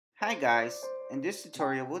Hi guys, in this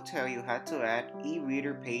tutorial we'll tell you how to add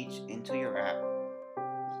e-reader page into your app.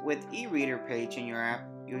 With e-reader page in your app,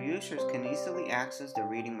 your users can easily access the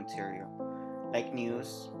reading material, like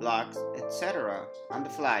news, blogs, etc. on the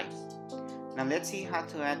fly. Now let's see how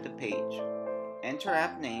to add the page. Enter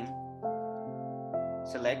app name,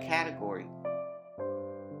 select category,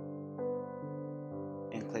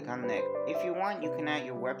 and click on next. If you want, you can add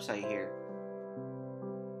your website here.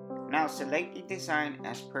 Now select the design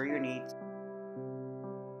as per your needs.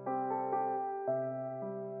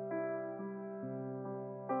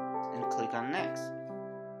 And click on next.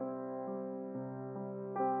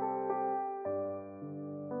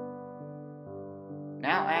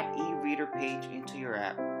 Now add e-reader page into your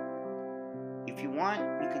app. If you want,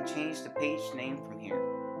 you can change the page name from here.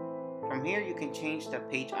 From here you can change the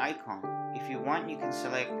page icon. If you want, you can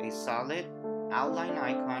select a solid outline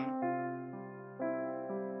icon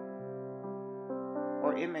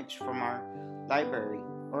or image from our library,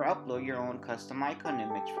 or upload your own custom icon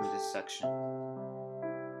image from this section.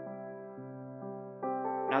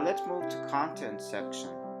 Now let's move to content section.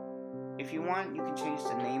 If you want, you can change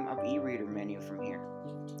the name of e-reader menu from here.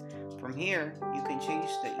 From here, you can change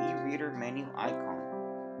the e-reader menu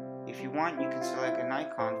icon. If you want, you can select an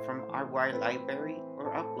icon from our wide library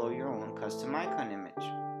or upload your own custom icon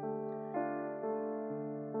image.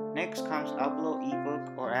 Next comes upload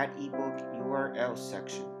ebook or add ebook URL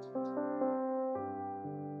section.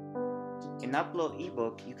 In upload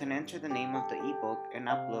ebook, you can enter the name of the ebook and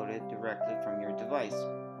upload it directly from your device.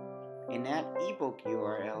 In add ebook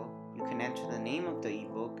URL, you can enter the name of the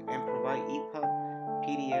ebook and provide EPUB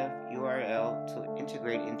PDF URL to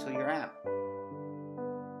integrate into your app.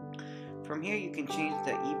 From here you can change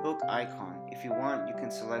the ebook icon. If you want, you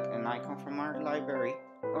can select an icon from our library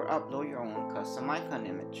or upload your own custom icon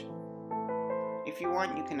image. If you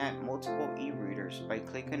want, you can add multiple e-readers by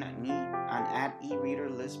clicking on Add e-reader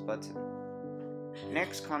list button.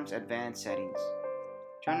 Next comes advanced settings.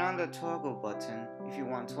 Turn on the toggle button if you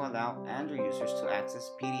want to allow Android users to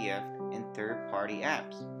access PDF and third-party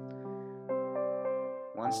apps.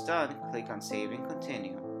 Once done, click on Save and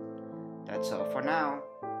Continue. That's all for now.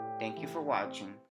 Thank you for watching.